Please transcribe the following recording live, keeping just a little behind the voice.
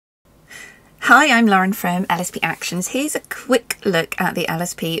Hi, I'm Lauren from LSP Actions. Here's a quick look at the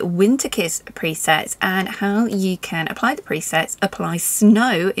LSP Winter Kiss presets and how you can apply the presets, apply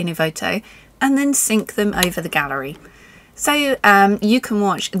snow in Evoto, and then sync them over the gallery. So you can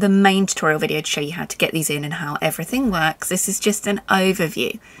watch the main tutorial video to show you how to get these in and how everything works. This is just an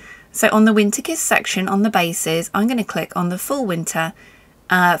overview. So on the Winter Kiss section on the bases, I'm going to click on the full winter.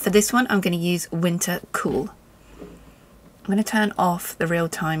 For this one, I'm going to use Winter Cool. I'm going to turn off the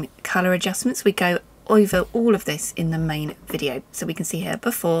real-time colour adjustments. We go over all of this in the main video. So we can see here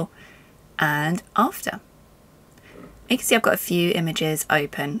before and after. You can see I've got a few images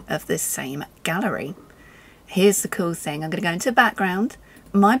open of this same gallery. Here's the cool thing. I'm going to go into background,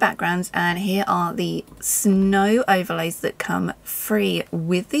 my backgrounds, and here are the snow overlays that come free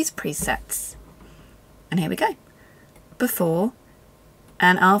with these presets. And here we go. Before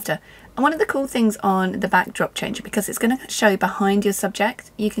and after. And one of the cool things on the backdrop changer, because it's going to show behind your subject,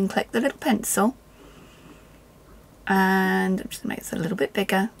 you can click the little pencil and I'm just going to make this a little bit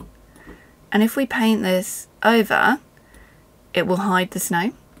bigger. And if we paint this over, it will hide the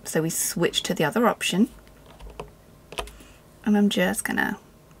snow. So we switch to the other option. And I'm just going to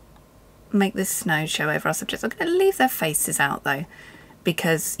make this snow show over our subjects. I'm going to leave their faces out though,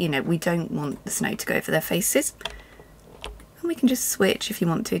 because, you know, we don't want the snow to go over their faces. And we can just switch if you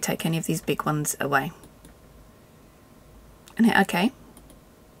want to, take any of these big ones away. And hit OK.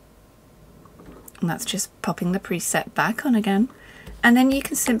 And that's just popping the preset back on again. And then you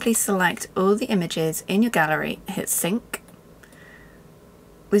can simply select all the images in your gallery, hit sync.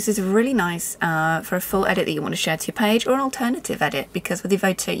 This is really nice for a full edit that you want to share to your page, or an alternative edit, because with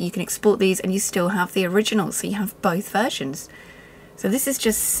Evoto you can export these and you still have the original, so you have both versions. So this is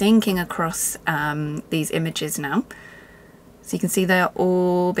just syncing across these images now. So you can see they are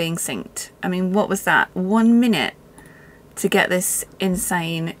all being synced. I mean, what was that? 1 minute to get this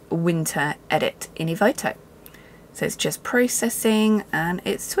insane winter edit in Evoto. So it's just processing and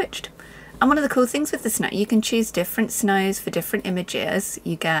it's switched. And one of the cool things with the snow, you can choose different snows for different images.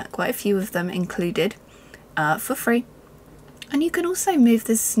 You get quite a few of them included for free. And you can also move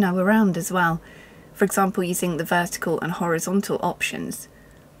the snow around as well. For example, using the vertical and horizontal options.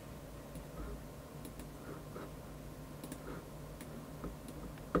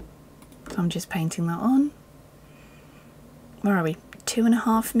 So I'm just painting that on. Where are we?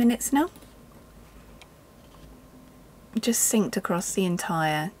 2.5 minutes now. Just synced across the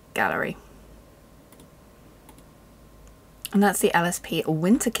entire gallery. And that's the LSP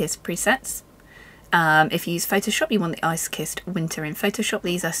Winter Kiss presets. If you use Photoshop, you want the Ice Kissed Winter in Photoshop.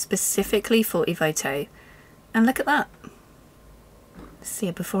 These are specifically for Evoto. And look at that. See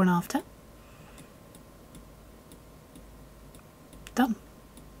a before and after. Done.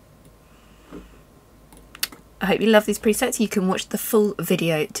 I hope you love these presets. You can watch the full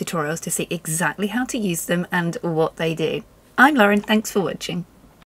video tutorials to see exactly how to use them and what they do. I'm Lauren, thanks for watching.